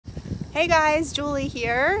Hey guys, Julie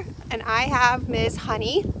here, and I have Ms.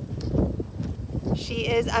 Honey. She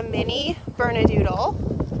is a mini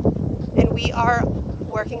Bernedoodle, and we are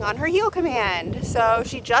working on her heel command. So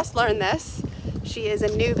she just learned this. She is a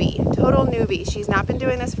newbie, total newbie. She's not been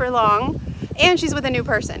doing this for long, and she's with a new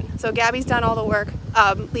person. So Gabby's done all the work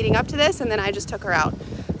leading up to this, and then I just took her out.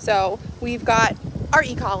 So we've got our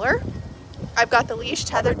e-collar. I've got the leash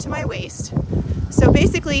tethered to my waist. So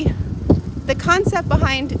basically, the concept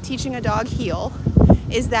behind teaching a dog heel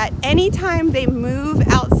is that anytime they move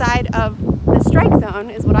outside of the strike zone,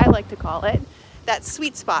 is what I like to call it, that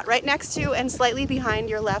sweet spot right next to and slightly behind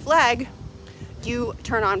your left leg, you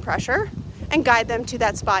turn on pressure and guide them to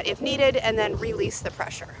that spot if needed, and then release the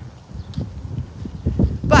pressure.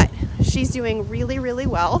 But she's doing really, really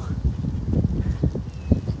well.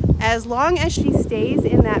 As long as she stays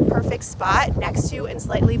in that perfect spot next to and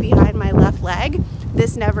slightly behind my left leg,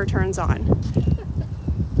 this never turns on.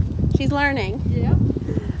 She's learning. Yeah.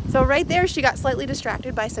 So right there, she got slightly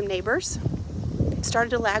distracted by some neighbors,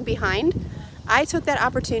 started to lag behind. I took that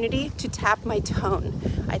opportunity to tap my tone.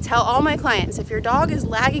 I tell all my clients, if your dog is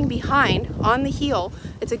lagging behind on the heel,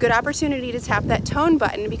 it's a good opportunity to tap that tone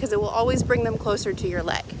button because it will always bring them closer to your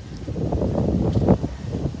leg.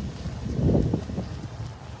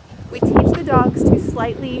 We teach the dogs to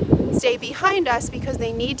slightly stay behind us because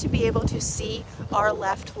they need to be able to see our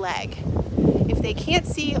left leg. If they can't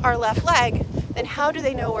see our left leg, then how do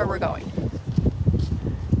they know where we're going?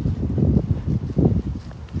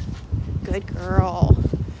 Good girl.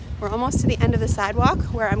 We're almost to the end of the sidewalk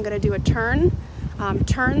where I'm going to do a turn.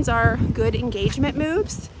 Turns are good engagement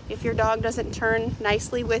moves. If your dog doesn't turn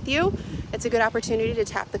nicely with you, it's a good opportunity to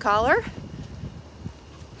tap the collar.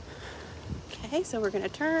 Okay, so we're going to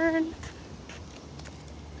turn.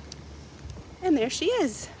 And there she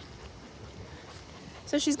is.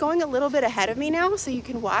 So she's going a little bit ahead of me now, so you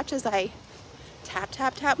can watch as I tap,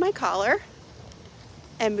 tap, tap my collar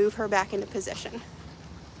and move her back into position.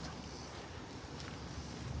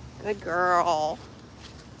 Good girl.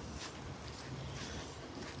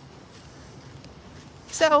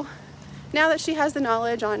 So now that she has the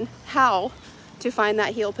knowledge on how to find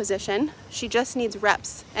that heel position, she just needs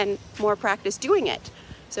reps and more practice doing it.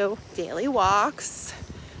 So daily walks,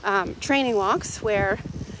 training walks where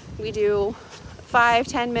we do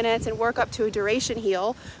 5-10 minutes and work up to a duration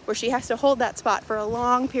heel where she has to hold that spot for a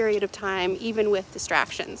long period of time, even with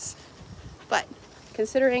distractions. But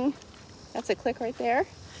considering that's a click right there,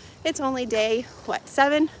 it's only day, what,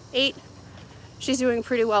 7, 8? She's doing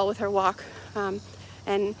pretty well with her walk.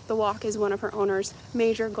 And the walk is one of her owner's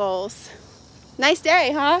major goals. Nice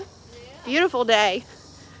day, huh? Yeah. Beautiful day.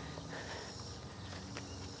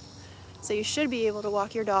 So you should be able to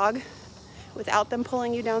walk your dog without them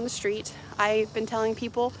pulling you down the street. I've been telling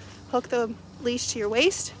people, hook the leash to your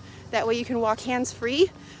waist. That way you can walk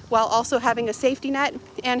hands-free while also having a safety net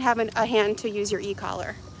and having a hand to use your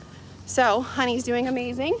e-collar. So Honey's doing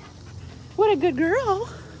amazing. What a good girl.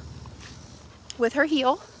 With her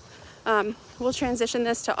heel. We'll transition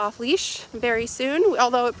this to off-leash very soon,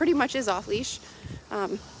 although it pretty much is off-leash.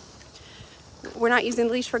 We're not using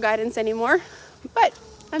the leash for guidance anymore, but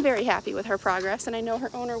I'm very happy with her progress, and I know her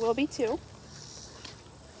owner will be too.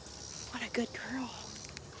 What a good girl.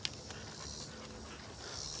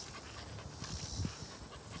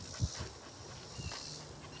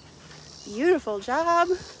 Beautiful job.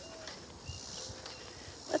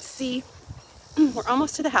 Let's see, we're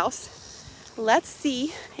almost to the house. Let's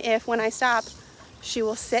see if when I stop, she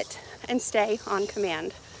will sit and stay on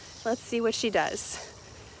command. Let's see what she does.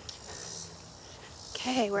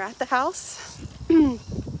 Okay, we're at the house.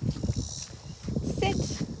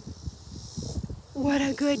 Sit. What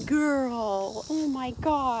a good girl. Oh my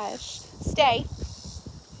gosh. Stay.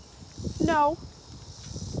 No.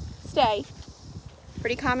 Stay.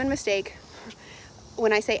 Pretty common mistake.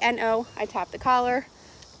 When I say N-O, I tap the collar.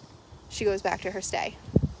 She goes back to her stay.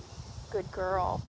 Good girl.